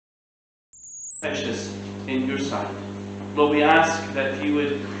precious in your sight. Lord, we ask that you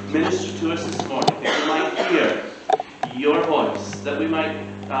would minister to us this morning, that we might hear your voice, that we might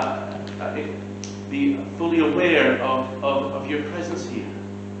be fully aware of your presence here.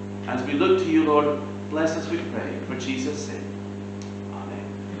 As we look to you, Lord, bless us, we pray, for Jesus' sake. Amen.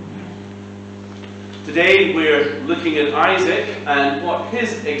 Today we're looking at Isaac and what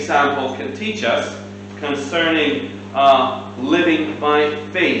his example can teach us concerning living by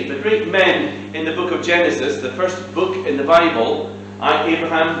faith. The great men in the book of Genesis, the first book in the Bible,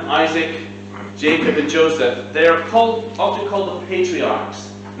 Abraham, Isaac, Jacob and Joseph, they're often called the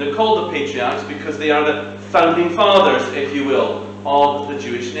patriarchs. And they're called the patriarchs because they are the founding fathers, if you will, of the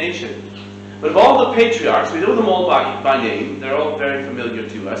Jewish nation. But of all the patriarchs, we know them all by name, they're all very familiar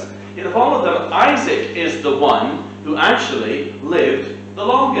to us. Yet of all of them, Isaac is the one who actually lived the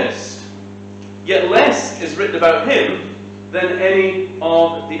longest. Yet less is written about him than any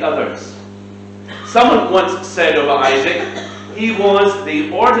of the others. Someone once said of Isaac, he was the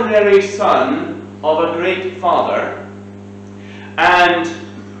ordinary son of a great father and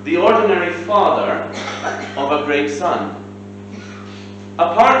the ordinary father of a great son.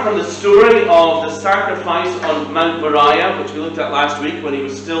 Apart from the story of the sacrifice on Mount Moriah, which we looked at last week when he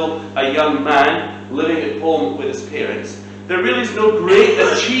was still a young man living at home with his parents, there really is no great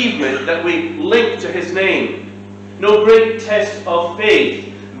achievement that we link to his name. No great test of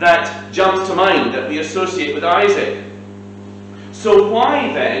faith that jumps to mind that we associate with Isaac. So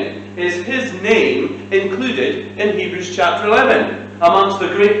why then is his name included in Hebrews chapter 11 amongst the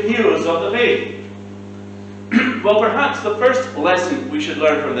great heroes of the faith? Well, perhaps the first lesson we should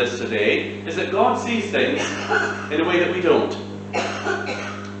learn from this today is that God sees things in a way that we don't.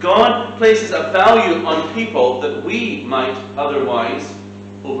 God places a value on people that we might otherwise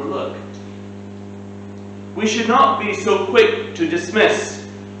overlook. We should not be so quick to dismiss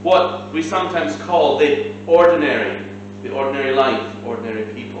what we sometimes call the ordinary life, ordinary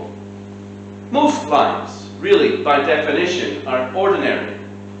people. Most lives, really, by definition, are ordinary.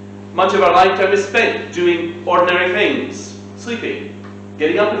 Much of our lifetime is spent doing ordinary things. Sleeping,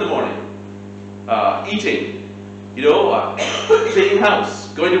 getting up in the morning, eating, cleaning house,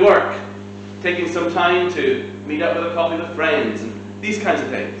 going to work, taking some time to meet up with a coffee with friends, and these kinds of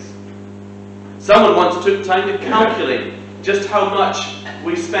things. Someone once took time to calculate just how much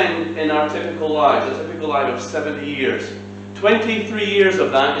we spend in our typical lives, a typical life of 70 years. 23 years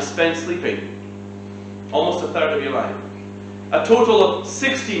of that is spent sleeping. Almost a third of your life. A total of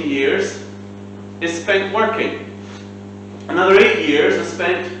 16 years is spent working. Another 8 years is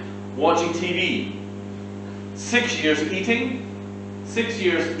spent watching TV. 6 years eating. 6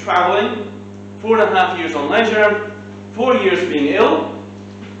 years traveling. 4.5 years on leisure. 4 years being ill.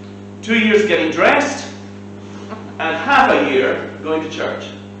 2 years getting dressed. And half a year going to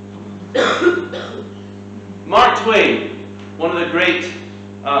church. Mark Twain, one of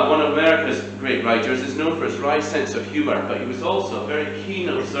America's great writers, is known for his wry sense of humor, but he was also a very keen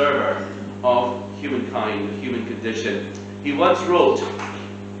observer of humankind, the human condition. He once wrote,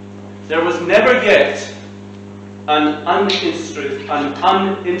 "There was never yet an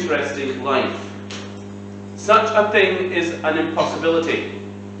uninteresting life. Such a thing is an impossibility.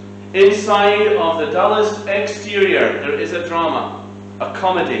 Inside of the dullest exterior there is a drama, a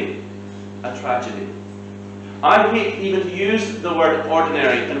comedy, a tragedy." I hate even to use the word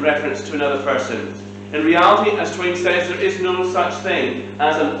ordinary in reference to another person. In reality, as Twain says, there is no such thing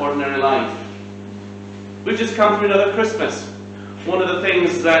as an ordinary life. We've just come through another Christmas. One of the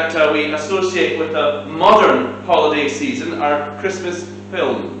things that we associate with the modern holiday season are Christmas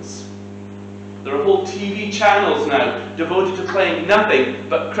films. There are whole TV channels now devoted to playing nothing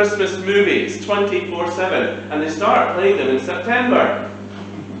but Christmas movies 24/7, and they start playing them in September.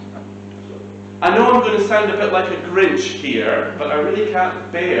 I know I'm going to sound a bit like a Grinch here, but I really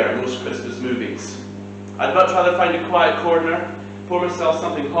can't bear most Christmas movies. I'd much rather find a quiet corner, pour myself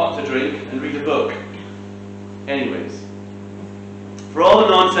something hot to drink, and read a book. Anyways, for all the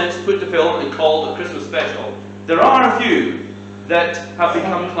nonsense put to film and called a Christmas special, there are a few that have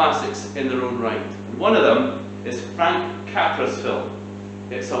become classics in their own right. And one of them is Frank Capra's film,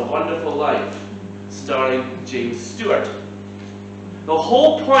 It's a Wonderful Life, starring James Stewart. The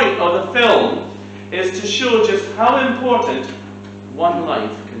whole point of the film is to show just how important one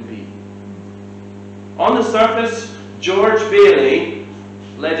life can be. On the surface, George Bailey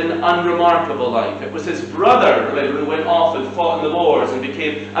led an unremarkable life. It was his brother, remember, who went off and fought in the wars and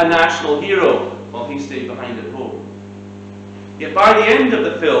became a national hero while he stayed behind at home. Yet by the end of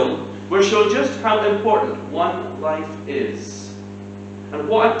the film, we're shown just how important one life is and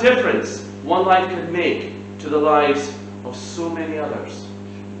what a difference one life can make to the lives of so many others.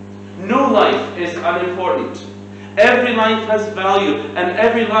 No life is unimportant. Every life has value, and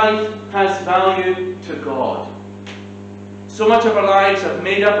every life has value to God. So much of our lives are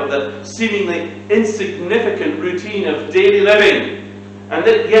made up of the seemingly insignificant routine of daily living, and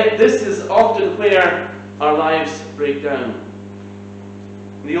yet this is often where our lives break down.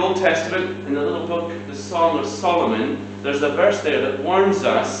 In the Old Testament, in the little book, the Song of Solomon, there's a verse there that warns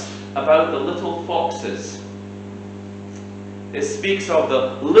us about the little foxes. It speaks of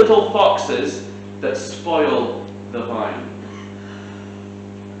the little foxes that spoil the vine.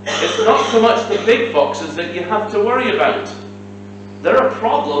 It's not so much the big foxes that you have to worry about. They're a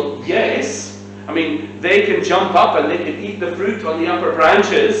problem, yes. I mean, they can jump up and they can eat the fruit on the upper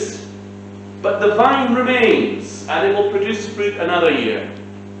branches, but the vine remains and it will produce fruit another year.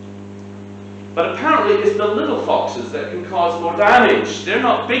 But apparently it's the little foxes that can cause more damage. They're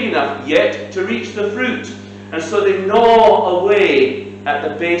not big enough yet to reach the fruit, and so they gnaw away at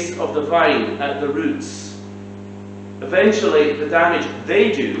the base of the vine, at the roots. Eventually, the damage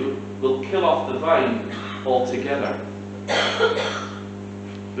they do will kill off the vine altogether.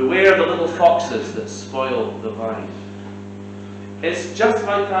 Beware the little foxes that spoil the vine. It's just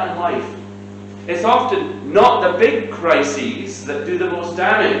like that in life. It's often not the big crises that do the most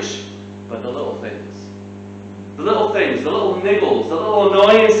damage, but the little things. The little things, the little niggles, the little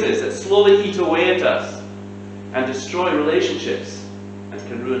annoyances that slowly eat away at us and destroy relationships and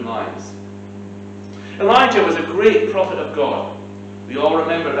can ruin lives. Elijah was a great prophet of God. We all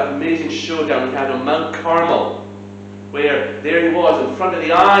remember that amazing showdown he had on Mount Carmel, where there he was in front of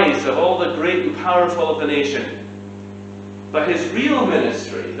the eyes of all the great and powerful of the nation. But his real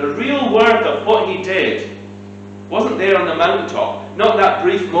ministry, the real work of what he did, wasn't there on the mountaintop, not that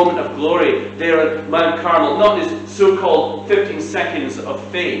brief moment of glory there at Mount Carmel, not his so-called 15 seconds of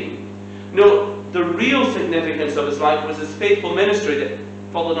fame. No, the real significance of his life was his faithful ministry that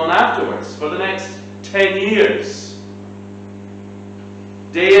followed on afterwards for the next 10 years.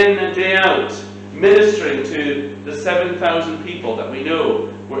 Day in and day out, ministering to the 7,000 people that we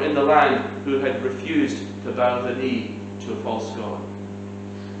know were in the land who had refused to bow the knee to a false god.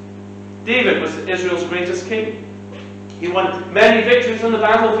 David was Israel's greatest king. He won many victories on the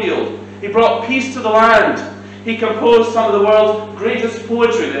battlefield. He brought peace to the land. He composed some of the world's greatest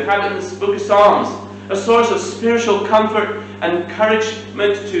poetry. They have it in the book of Psalms, a source of spiritual comfort and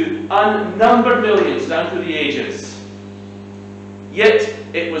encouragement to unnumbered millions down through the ages. Yet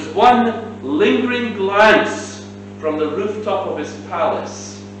it was one lingering glance from the rooftop of his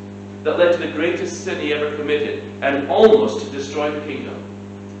palace that led to the greatest sin he ever committed and almost destroyed the kingdom.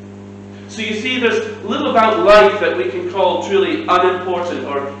 So you see, there's little about life that we can call truly unimportant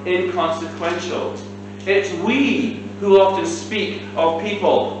or inconsequential. It's we who often speak of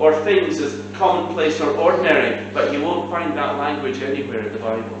people or things as commonplace or ordinary, but you won't find that language anywhere in the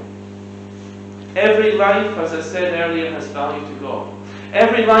Bible. Every life, as I said earlier, has value to God.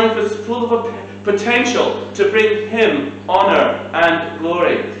 Every life is full of a potential to bring Him honor and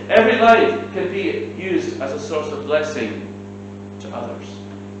glory. Every life can be used as a source of blessing to others.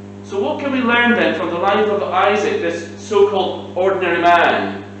 So what can we learn then from the life of Isaac, this so-called ordinary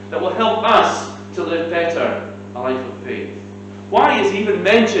man, that will help us to live better a life of faith? Why is he even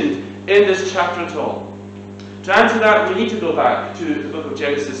mentioned in this chapter at all? To answer that, we need to go back to the book of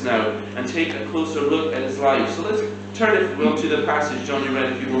Genesis now and take a closer look at his life. So let's turn, if we will, to the passage John you read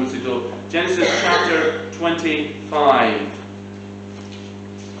a few moments ago. Genesis chapter 25.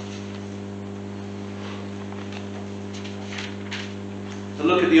 To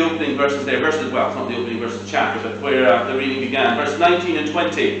look at the opening verses there. Well, it's not the opening verse of the chapter, but where the reading began. Verse 19 and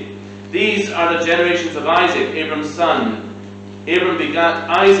 20. These are the generations of Isaac, Abram's son. Abram begat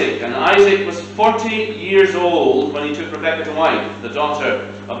Isaac, and Isaac was 40 years old when he took Rebekah to wife, the daughter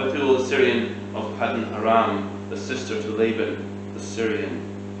of Bethuel the Syrian of Paddan Aram, the sister to Laban the Syrian.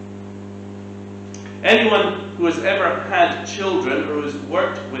 Anyone who has ever had children or who has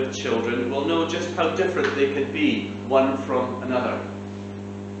worked with children will know just how different they can be one from another.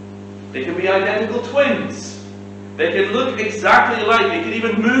 They can be identical twins. They can look exactly alike. They can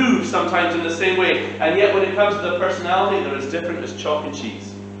even move sometimes in the same way. And yet when it comes to the personality, they're as different as chalk and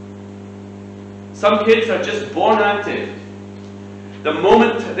cheese. Some kids are just born active. The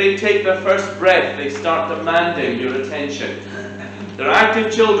moment they take their first breath, they start demanding your attention. They're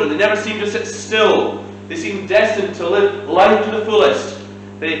active children. They never seem to sit still. They seem destined to live life to the fullest.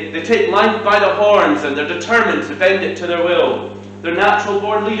 They take life by the horns and they're determined to bend it to their will. They're natural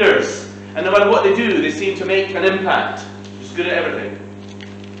born leaders. And no matter what they do, they seem to make an impact. Just good at everything.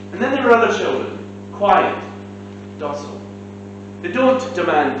 And then there are other children. Quiet. Docile. They don't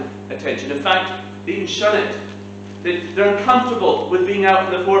demand attention. In fact, they even shun it. They're uncomfortable with being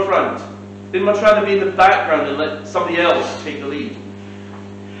out in the forefront. They'd much rather be in the background and let somebody else take the lead.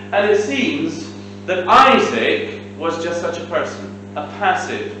 And it seems that Isaac was just such a person, a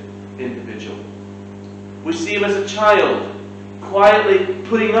passive individual. We see him as a child, quietly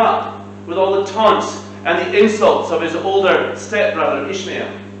putting up with all the taunts and the insults of his older stepbrother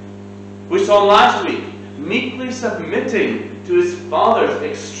Ishmael. We saw him last week, meekly submitting to his father's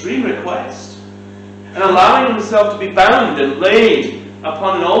extreme request and allowing himself to be bound and laid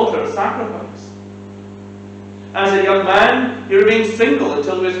upon an altar of sacrifice. As a young man, he remained single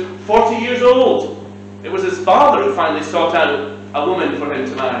until he was 40 years old. It was his father who finally sought out a woman for him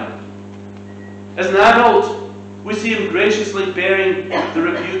to marry. As an adult, we see him graciously bearing the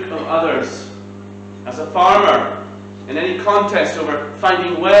rebuke of others. As a farmer, in any contest over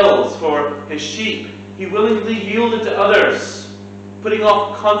finding wells for his sheep, he willingly yielded to others, putting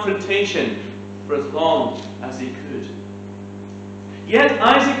off confrontation for as long as he could. Yet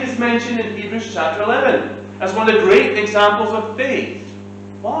Isaac is mentioned in Hebrews chapter 11 as one of the great examples of faith.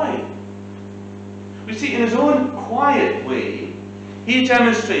 Why? We see in his own quiet way, he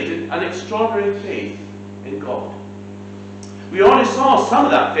demonstrated an extraordinary faith in God. We already saw some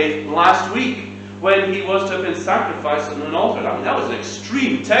of that faith last week when he was to have been sacrificed on an altar. I mean, that was an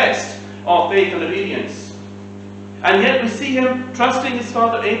extreme test of faith and obedience. And yet we see him trusting his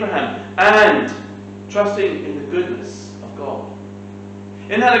father Abraham and trusting in the goodness of God.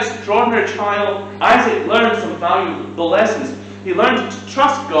 In that extraordinary trial, Isaac learned some valuable lessons. He learned to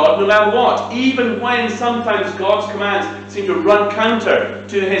trust God no matter what, even when sometimes God's commands seem to run counter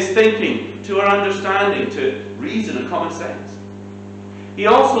to his thinking, to our understanding, to reason and common sense. He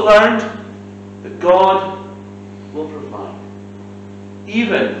also learned that God will provide,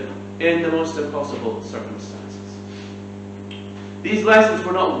 even in the most impossible circumstances. These lessons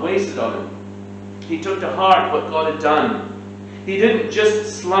were not wasted on him. He took to heart what God had done. He didn't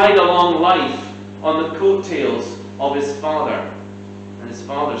just slide along life on the coattails of his father and his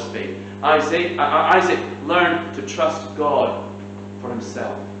father's faith. Isaac learned to trust God for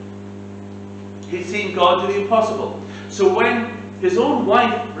himself. He'd seen God do the impossible. So when his own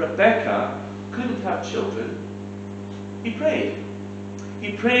wife Rebekah couldn't have children, he prayed.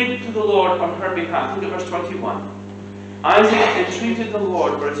 He prayed to the Lord on her behalf. Look at verse 21. Isaac entreated the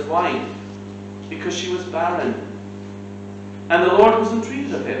Lord for his wife because she was barren. And the Lord was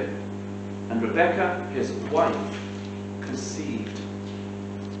entreated of him. And Rebekah, his wife, conceived.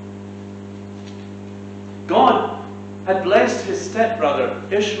 God had blessed his stepbrother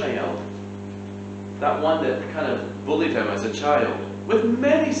Ishmael, that one that kind of bullied him as a child, with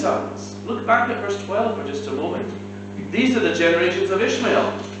many sons. Look back at verse 12 for just a moment. These are the generations of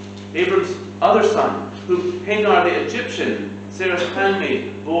Ishmael, Abram's other son, whom Hagar the Egyptian, Sarah's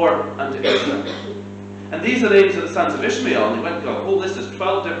handmaid, bore unto Israel. And these are the names of the sons of Ishmael. And they went through a whole list. There's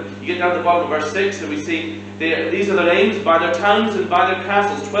 12 different. You get down to the bottom of verse 6 and we see these are their names by their towns and by their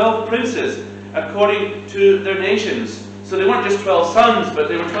castles. 12 princes according to their nations. So they weren't just 12 sons, but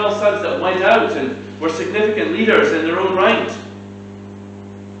they were 12 sons that went out and were significant leaders in their own right.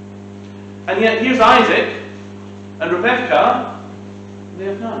 And yet here's Isaac and Rebekah. They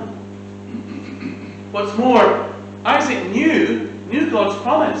have none. What's more, Isaac knew God's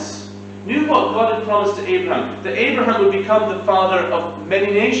promise. Knew what God had promised to Abraham, that Abraham would become the father of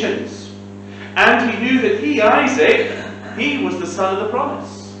many nations. And he knew that he, Isaac, he was the son of the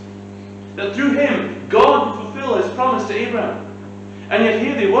promise. That through him, God would fulfill his promise to Abraham. And yet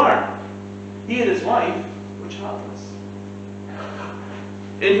here they were. He and his wife were childless.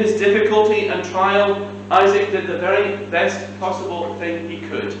 In his difficulty and trial, Isaac did the very best possible thing he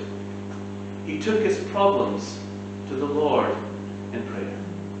could. He took his problems to the Lord in prayer.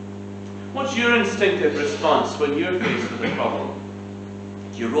 What's your instinctive response when you're faced with a problem?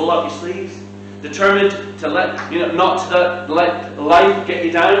 Do you roll up your sleeves, determined to not to let life get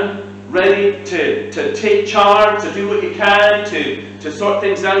you down, ready to take charge, to do what you can, to sort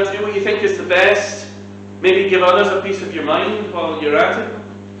things out, to do what you think is the best, maybe give others a piece of your mind while you're at it?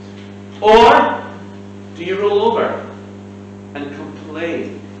 Or do you roll over and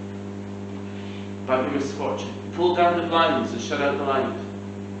complain about your misfortune? Pull down the blinds and shut out the light.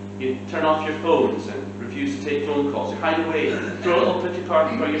 You turn off your phones and refuse to take phone calls. You hide away, throw a little pity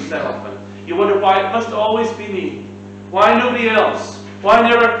party for yourself. And you wonder why it must always be me. Why nobody else? Why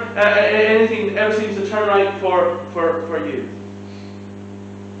never anything ever seems to turn right for you?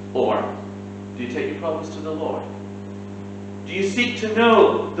 Or do you take your problems to the Lord? Do you seek to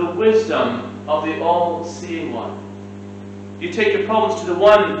know the wisdom of the all-seeing one? Do you take your problems to the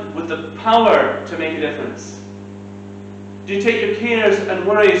one with the power to make a difference? Do you take your cares and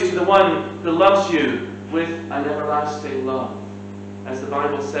worries to the one who loves you, with an everlasting love. As the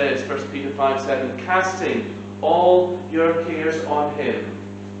Bible says, 1 Peter 5:7, casting all your cares on him,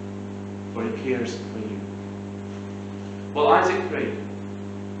 for he cares for you. Well, Isaac prayed.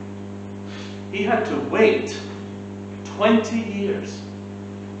 He had to wait 20 years.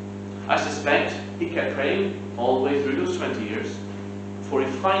 I suspect he kept praying all the way through those 20 years before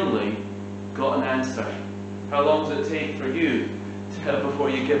he finally got an answer. How long does it take for you before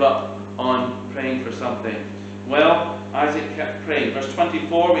you give up on praying for something? Well, Isaac kept praying. Verse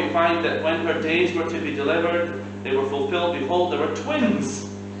 24, we find that when her days were to be delivered, they were fulfilled. Behold, there were twins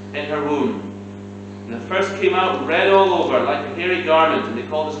in her womb. And the first came out red all over, like a hairy garment, and they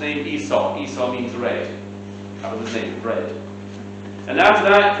called his name Esau. Esau means red. That was his name, red. And after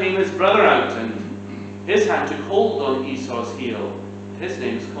that came his brother out, and his hand took hold on Esau's heel. His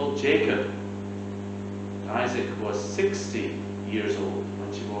name is called Jacob. Isaac was 60 years old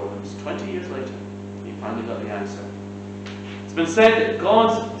when she bore him. It was 20 years later he finally got the answer. It's been said that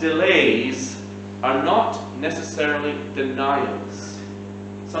God's delays are not necessarily denials.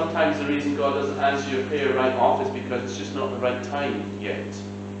 Sometimes the reason God doesn't answer your prayer right off is because it's just not the right time yet.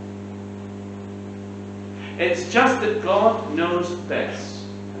 It's just that God knows best,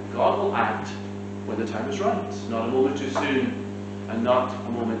 and God will act when the time is right. Not a moment too soon, and not a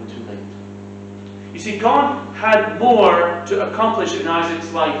moment too late. You see, God had more to accomplish in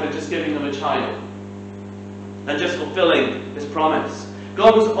Isaac's life than just giving him a child, and just fulfilling his promise.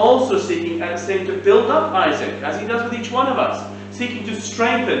 God was also seeking at the same to build up Isaac, as he does with each one of us, seeking to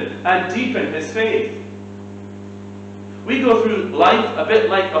strengthen and deepen his faith. We go through life a bit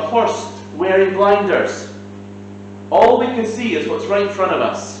like a horse wearing blinders. All we can see is what's right in front of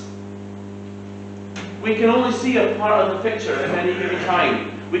us. We can only see a part of the picture at any given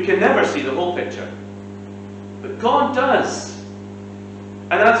time. We can never see the whole picture. But God does.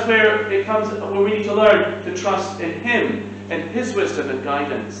 And that's where it comes, where we need to learn to trust in Him and His wisdom and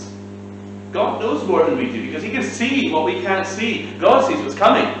guidance. God knows more than we do, because He can see what we can't see. God sees what's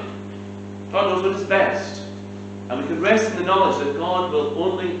coming. God knows what is best. And we can rest in the knowledge that God will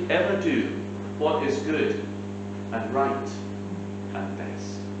only ever do what is good and right and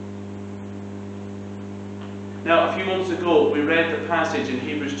best. Now, a few moments ago, we read the passage in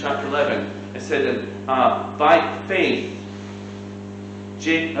Hebrews chapter 11. It said that by faith,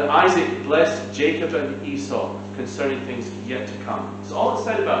 Isaac blessed Jacob and Esau concerning things yet to come. That's all it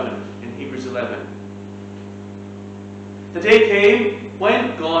said about him in Hebrews 11. The day came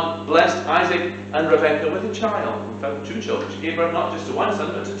when God blessed Isaac and Rebekah with a child. In fact, 2 children. She gave birth not just to one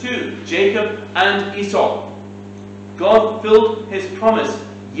son, but to 2, Jacob and Esau. God fulfilled His promise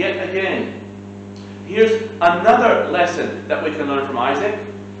yet again. Here's another lesson that we can learn from Isaac.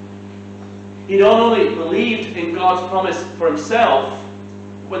 He not only believed in God's promise for himself,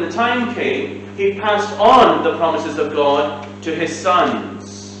 when the time came, he passed on the promises of God to his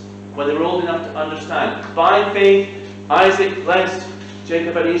sons when they were old enough to understand. By faith, Isaac blessed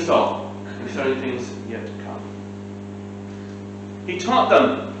Jacob and Esau concerning things yet to come. He taught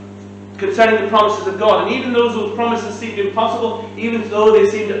them concerning the promises of God, and even though those promises seemed impossible, even though they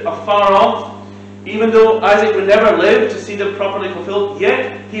seemed afar off, even though Isaac would never live to see them properly fulfilled,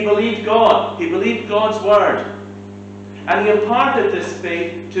 yet he believed God. He believed God's word. And he imparted this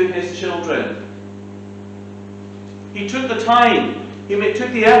faith to his children. He took the time, he took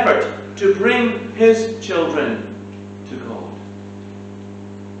the effort to bring his children to God.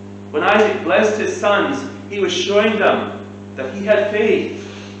 When Isaac blessed his sons, he was showing them that he had faith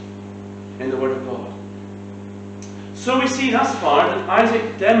in the word of God. So we see thus far that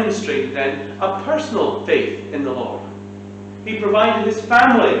Isaac demonstrated then a personal faith in the Lord. He provided his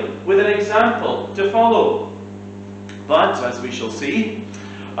family with an example to follow. But, as we shall see,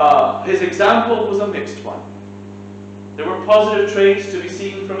 his example was a mixed one. There were positive traits to be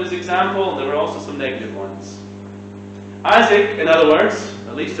seen from his example, and there were also some negative ones. Isaac, in other words,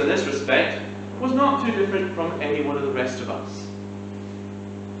 at least in this respect, was not too different from any one of the rest of us.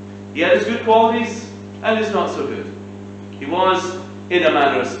 He had his good qualities and his not so good. He was, in a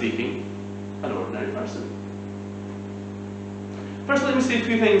manner of speaking, an ordinary person. First, let me say a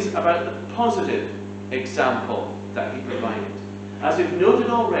few things about the positive example that he provided. As we've noted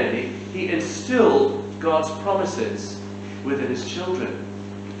already, he instilled God's promises within his children.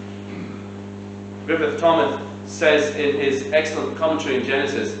 Griffith Thomas says in his excellent commentary in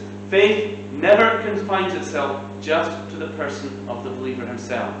Genesis, faith never confines itself just to the person of the believer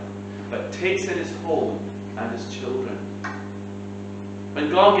himself, but takes in his home and his children. When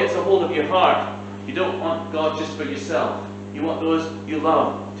God gets a hold of your heart, you don't want God just for yourself. You want those you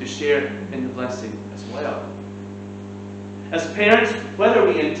love to share in the blessing as well. As parents, whether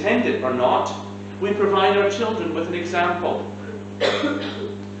we intend it or not, we provide our children with an example.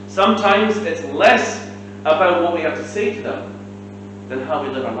 Sometimes it's less about what we have to say to them than how we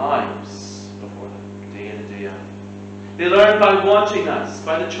live our lives before them, day in and day out. They learn by watching us,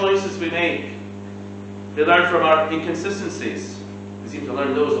 by the choices we make. They learn from our inconsistencies. We seem to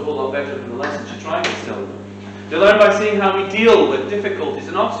learn those a whole lot better than the lessons you try to instill them. They learn by seeing how we deal with difficulties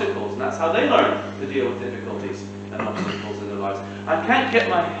and obstacles, and that's how they learn to deal with difficulties and obstacles in their lives. I can't get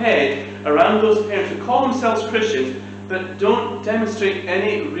my head around those parents who call themselves Christians but don't demonstrate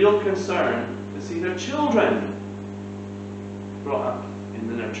any real concern to see their children brought up in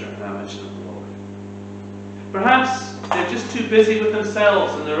the nurture and admonition of the Lord. Perhaps they're just too busy with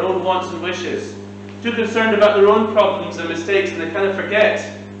themselves and their own wants and wishes, too concerned about their own problems and mistakes, and they kind of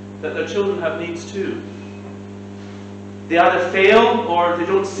forget that their children have needs too. They either fail or they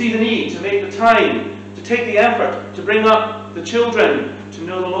don't see the need to make the time, to take the effort, to bring up the children to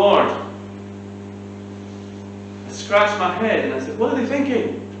know the Lord. I scratched my head and I said, what are they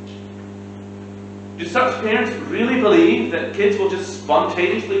thinking? Do such parents really believe that kids will just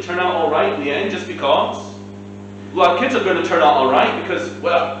spontaneously turn out alright in the end just because? Well, our kids are going to turn out alright because,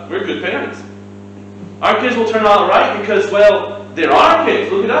 well, we're good parents. Our kids will turn out alright because, well, they're our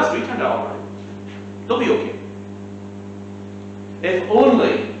kids. Look at us, we turned out alright. They'll be okay. If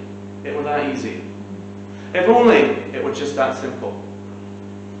only it were that easy. If only it were just that simple.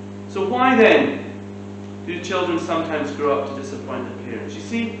 So why then do children sometimes grow up to disappoint their parents? You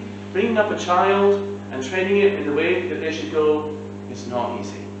see, bringing up a child and training it in the way that they should go is not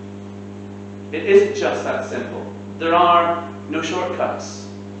easy. It isn't just that simple. There are no shortcuts.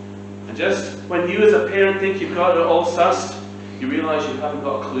 And just when you as a parent think you've got it all sussed, you realise you haven't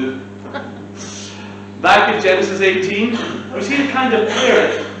got a clue. Back in Genesis 18, we see the kind of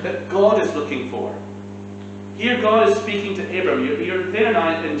parent that God is looking for. Here God is speaking to Abram. You're there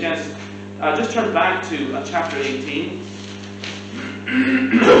now in Genesis. Just turn back to chapter 18. I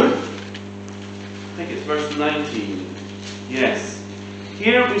think it's verse 19. Yes.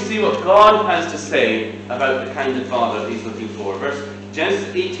 Here we see what God has to say about the kind of father He's looking for.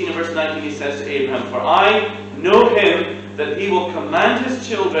 Genesis 18 and verse 19, He says to Abraham, "For I know him, that he will command his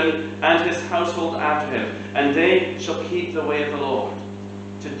children and his household after him, and they shall keep the way of the Lord,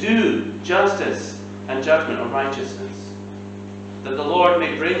 to do justice and judgment or righteousness, that the Lord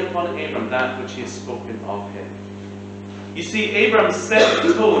may bring upon Abram that which He has spoken of him." You see, Abram set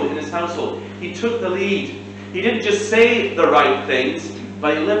the tone in his household. He took the lead. He didn't just say the right things,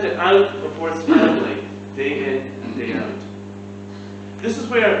 but he lived it out before his family, day in and day out. This is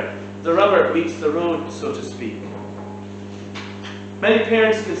where the rubber meets the road, so to speak. Many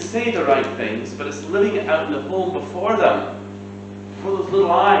parents can say the right things, but it's living it out in the home before them. For those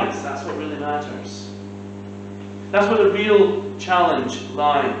little eyes, that's what really matters. That's where the real challenge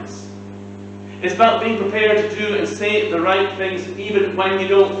lies. It's about being prepared to do and say the right things even when you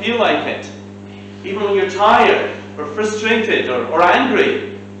don't feel like it. Even when you're tired, or frustrated, or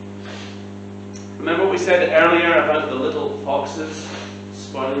angry. Remember what we said earlier about the little foxes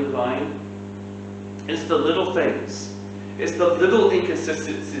spoiling the vine? It's the little things. It's the little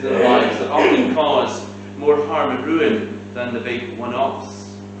inconsistencies in our lives that often cause more harm and ruin than the big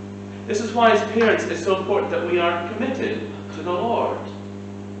one-offs. This is why as parents it's so important that we are committed to the Lord.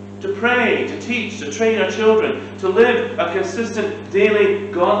 To pray, to teach, to train our children, to live a consistent, daily,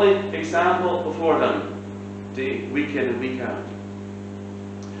 godly example before them, week in and week out.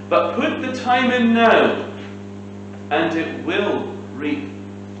 But put the time in now, and it will reap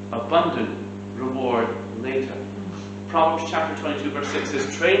abundant reward later. Proverbs chapter 22 verse 6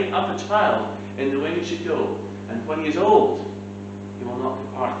 says, "Train up a child in the way he should go, and when he is old, he will not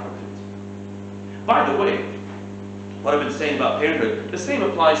depart from it." By the way, what I've been saying about parenthood, the same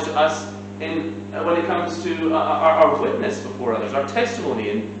applies to us when it comes to our witness before others, our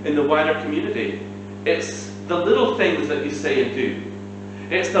testimony in the wider community. It's the little things that you say and do.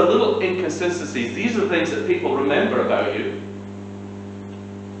 It's the little inconsistencies. These are the things that people remember about you.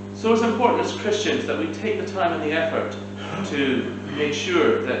 So it's important as Christians that we take the time and the effort to make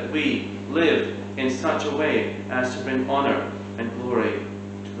sure that we live in such a way as to bring honour and glory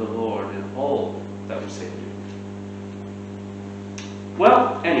to the Lord in all that we say and do.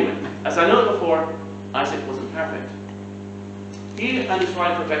 Well, anyway, as I noted before, Isaac wasn't perfect. He and his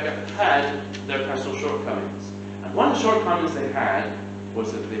wife Rebecca had their personal shortcomings. And one of the shortcomings they had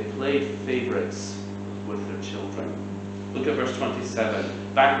was that they played favourites with their children. Look at verse 27.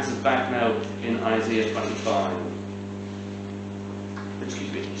 This is back now in Isaiah 25.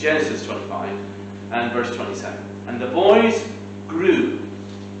 Excuse me, Genesis 25 and verse 27. "And the boys grew,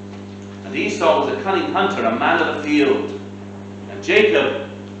 and Esau was a cunning hunter, a man of the field, and Jacob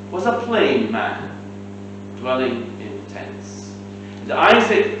was a plain man, dwelling in tents. And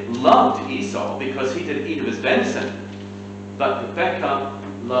Isaac loved Esau because he did eat of his venison, but Rebekah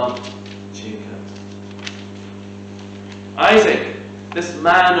loved Jacob. Isaac, this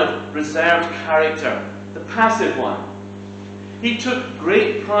man of reserved character, the passive one, he took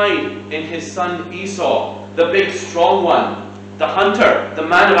great pride in his son Esau, the big strong one, the hunter, the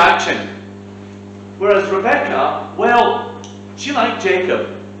man of action. Whereas Rebekah, well, she liked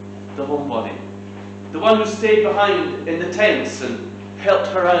Jacob, the homebody, the one who stayed behind in the tents and helped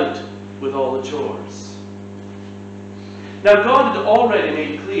her out with all the chores. Now God had already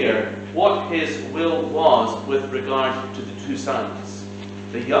made clear what his will was with regard to the two sons.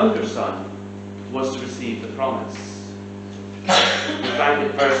 The younger son was to receive the promise. Back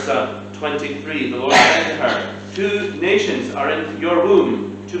at verse 23, the Lord said to her, 2 nations are in your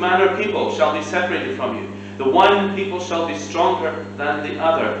womb, 2 manner of people shall be separated from you. The one people shall be stronger than the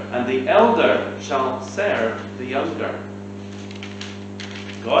other, and the elder shall serve the younger.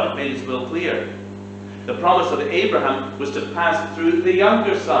 God had made his will clear. The promise of Abraham was to pass through the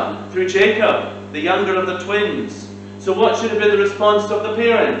younger son, through Jacob, the younger of the twins. So what should have been the response of the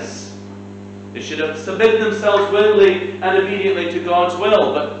parents? They should have submitted themselves willingly and obediently to God's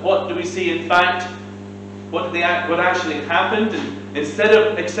will. But what do we see in fact? What actually happened? And instead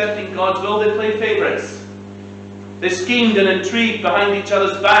of accepting God's will, they played favourites. They schemed and intrigued behind each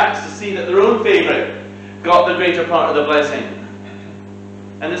other's backs to see that their own favourite got the greater part of the blessing.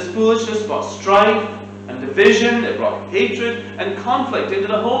 And this foolishness brought strife and division. It brought hatred and conflict into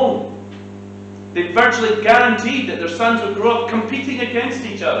the home. They virtually guaranteed that their sons would grow up competing against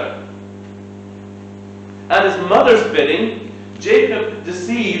each other. At his mother's bidding, Jacob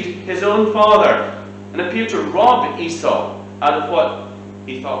deceived his own father and appeared to rob Esau out of what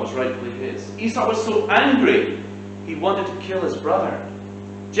he thought was rightfully his. Esau was so angry, he wanted to kill his brother.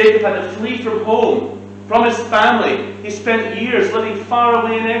 Jacob had to flee from home, from his family. He spent years living far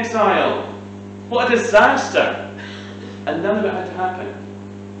away in exile. What a disaster! And none of it had to happen.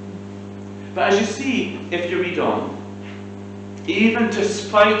 But as you see, if you read on, even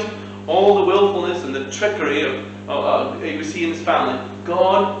despite all the willfulness and the trickery you see in his family,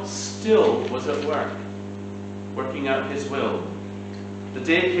 God still was at work, working out his will. The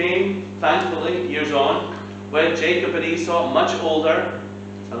day came, thankfully, years on, when Jacob and Esau, much older,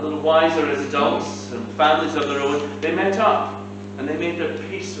 a little wiser as adults, and families of their own, they met up and they made their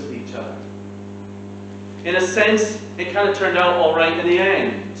peace with each other. In a sense, it kind of turned out all right in the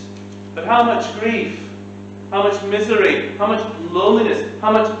end. But how much grief, how much misery, how much loneliness,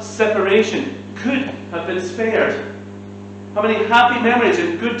 how much separation could have been spared? How many happy memories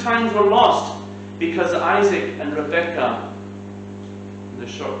and good times were lost because Isaac and Rebekah and their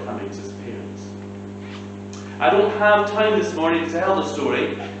shortcomings as parents? I don't have time this morning to tell the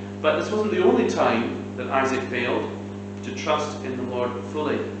story, but this wasn't the only time that Isaac failed to trust in the Lord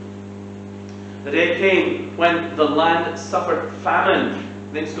fully. The day came when the land suffered famine.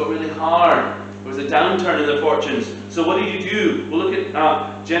 Things got really hard. There was a downturn in their fortunes. So what did he do? We'll look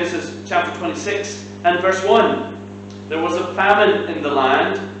at Genesis chapter 26 and verse 1. There was a famine in the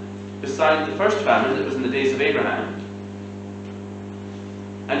land, beside the first famine that was in the days of Abraham.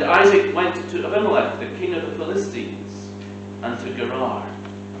 And Isaac went to Abimelech, the king of the Philistines, and to Gerar.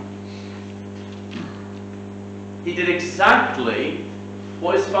 He did exactly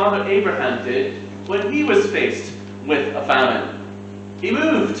what his father Abraham did when he was faced with a famine. He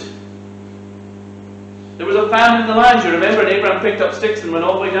moved. There was a famine in the land, you remember, and Abraham picked up sticks and went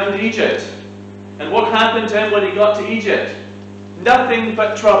all the way down to Egypt. And what happened to him when he got to Egypt? Nothing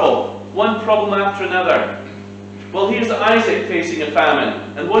but trouble. One problem after another. Well, here's Isaac facing a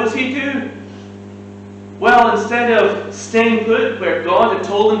famine. And what does he do? Well, instead of staying put where God had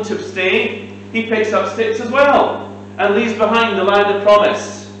told him to stay, he picks up sticks as well and leaves behind the land of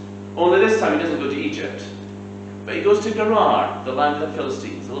promise. Only this time he doesn't go to Egypt, but he goes to Gerar, the land of the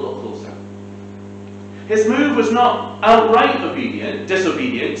Philistines, a little closer. His move was not outright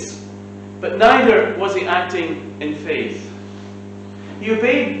disobedience, but neither was he acting in faith. He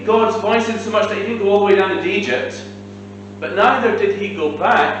obeyed God's voice in so much that he didn't go all the way down into Egypt, but neither did he go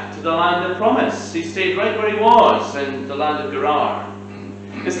back to the land of promise. He stayed right where he was, in the land of Gerar.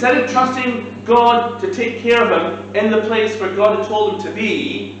 Instead of trusting God to take care of him in the place where God had told him to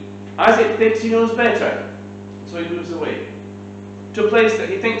be, Isaac thinks he knows better. So he moves away to a place that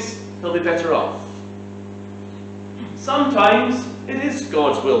he thinks he'll be better off. Sometimes it is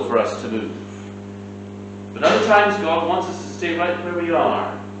God's will for us to move. But other times God wants us to stay right where we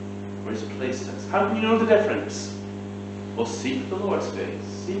are, where He's placed us. How can you know the difference? Well, seek the Lord's face.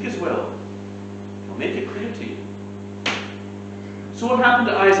 Seek His will. He'll make it clear to you. So what happened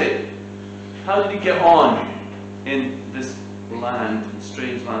to Isaac? How did he get on in this land,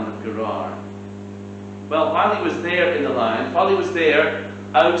 strange land of Gerar? Well, while he was there in the land, while he was there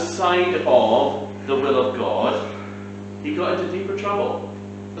outside of the will of God, he got into deeper trouble.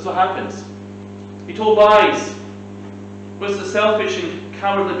 That's what happens. He told lies. It was a selfish and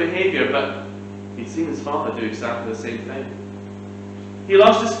cowardly behaviour, but he'd seen his father do exactly the same thing. He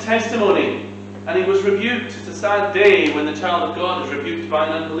lost his testimony, and he was rebuked. It's a sad day when the child of God is rebuked by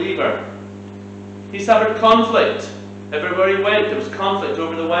an unbeliever. He suffered conflict. Everywhere he went, there was conflict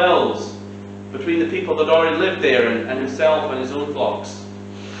over the wells between the people that already lived there and himself and his own flocks.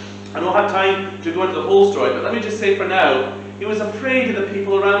 I don't have time to go into the whole story, but let me just say for now, he was afraid of the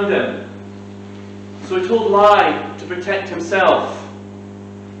people around him. So he told a lie to protect himself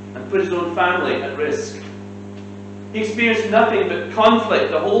and put his own family at risk. He experienced nothing but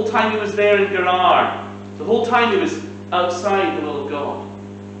conflict the whole time he was there in Gerar, the whole time he was outside the will of God.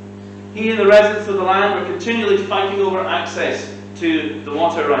 He and the residents of the land were continually fighting over access to the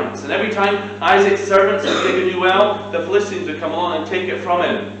water rights. And every time Isaac's servants would dig a new well, the Philistines would come along and take it from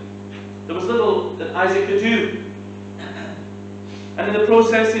him. There was little that Isaac could do. And in the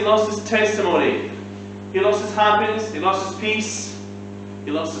process, he lost his testimony. He lost his happiness. He lost his peace.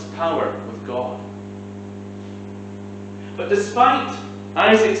 He lost his power with God. But despite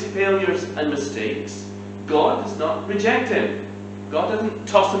Isaac's failures and mistakes, God does not reject him. God doesn't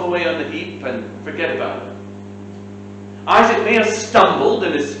toss him away on the heap and forget about him. Isaac may have stumbled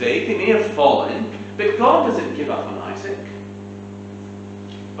in his faith, he may have fallen, but God doesn't give up on Isaac.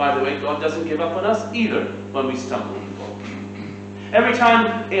 By the way, God doesn't give up on us either when we stumble and fall. Every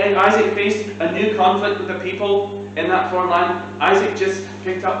time Isaac faced a new conflict with the people in that foreign land, Isaac just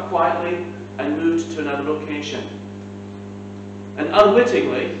picked up quietly and moved to another location. And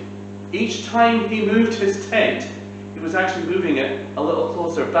unwittingly, each time he moved his tent, he was actually moving it a little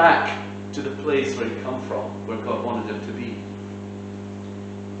closer back to the place where he'd come from, where God wanted him to be.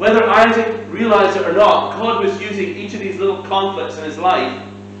 Whether Isaac realized it or not, God was using each of these little conflicts in his life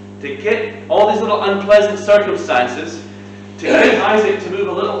to get all these little unpleasant circumstances to get Isaac to move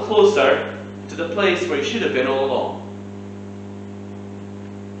a little closer to the place where he should have been all along.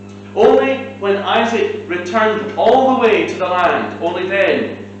 Only when Isaac returned all the way to the land, only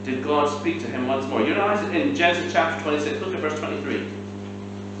then did God speak to him once more. You know, in Genesis chapter 26, look at verse 23.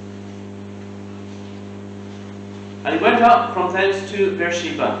 And he went up from thence to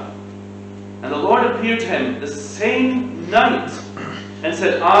Beersheba. And the Lord appeared to him the same night and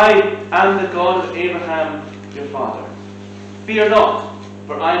said, I am the God of Abraham your father. Fear not,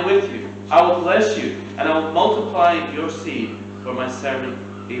 for I am with you. I will bless you, and I will multiply your seed for my servant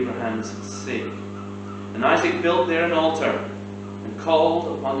Abraham's sake. And Isaac built there an altar, and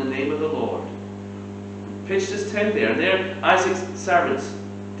called upon the name of the Lord, and pitched his tent there. And there Isaac's servants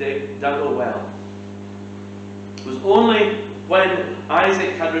dug a well. It was only when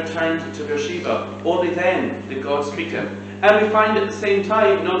Isaac had returned to Beersheba, only then did God speak to him. And we find at the same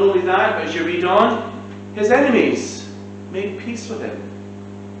time, not only that, but as you read on, his enemies made peace with him.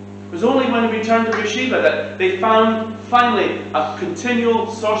 It was only when he returned to Beersheba that they found finally a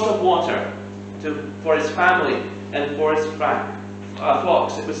continual source of water for his family and for his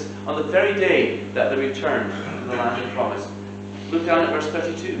flocks. It was on the very day that they returned to the land of promise. Look down at verse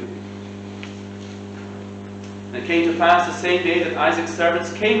 32. And it came to pass the same day that Isaac's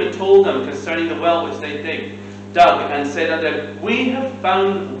servants came and told them concerning the well which they dug, and said unto them, We have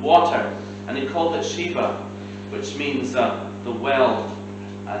found water. And he called it Sheba, which means the well,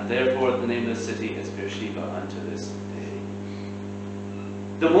 and therefore the name of the city is Beersheba unto this day.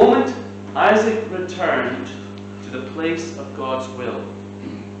 The moment Isaac returned to the place of God's will,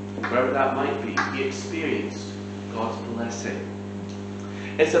 wherever that might be, he experienced God's blessing.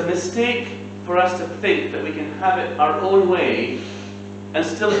 It's a mistake for us to think that we can have it our own way and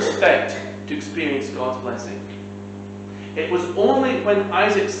still expect to experience God's blessing. It was only when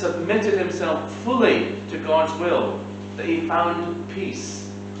Isaac submitted himself fully to God's will that he found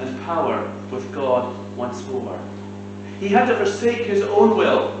peace and power with God once more. He had to forsake his own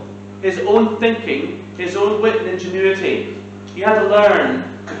will, his own thinking, his own wit and ingenuity. He had to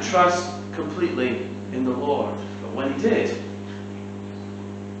learn to trust completely in the Lord. But when he did,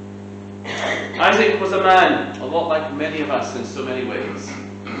 Isaac was a man a lot like many of us in so many ways.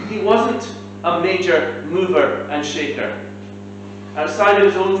 He wasn't a major mover and shaker. Outside of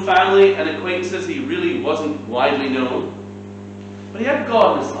his own family and acquaintances, he really wasn't widely known. But he had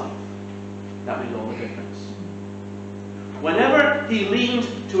God in his life. That made all the difference. Whenever he leaned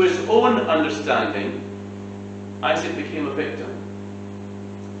to his own understanding, Isaac became a victim.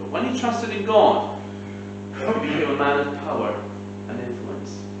 But when he trusted in God, he became a man of power and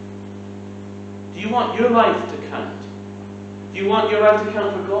influence. Do you want your life to count? Do you want your life to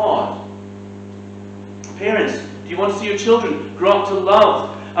count for God? Parents, do you want to see your children grow up to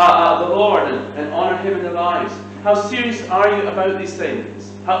love the Lord and honour Him in their lives? How serious are you about these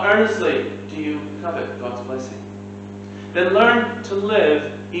things? How earnestly do you covet God's blessing? Then learn to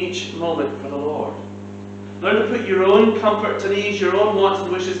live each moment for the Lord. Learn to put your own comforts and ease, your own wants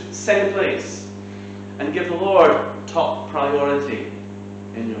and wishes second place, and give the Lord top priority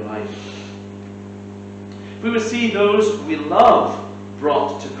in your life. If we would see those we love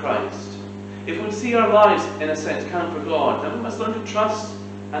brought to Christ, if we would see our lives, in a sense, count for God, then we must learn to trust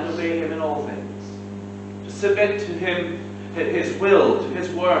and obey Him in all things. To submit to Him, His will, to His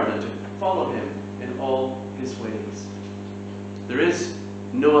word, and to follow Him in all His ways. There is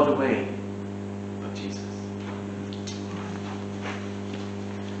no other way but Jesus.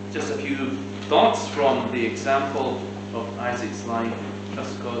 Just a few thoughts from the example of Isaac's life.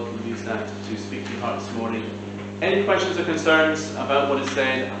 Trust God can use that to speak to your heart this morning. Any questions or concerns about what is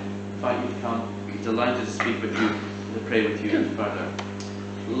said, I invite you to come. I'm delighted to speak with you and to pray with you further.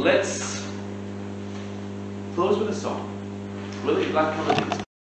 Let's close with a song. Really glad coming.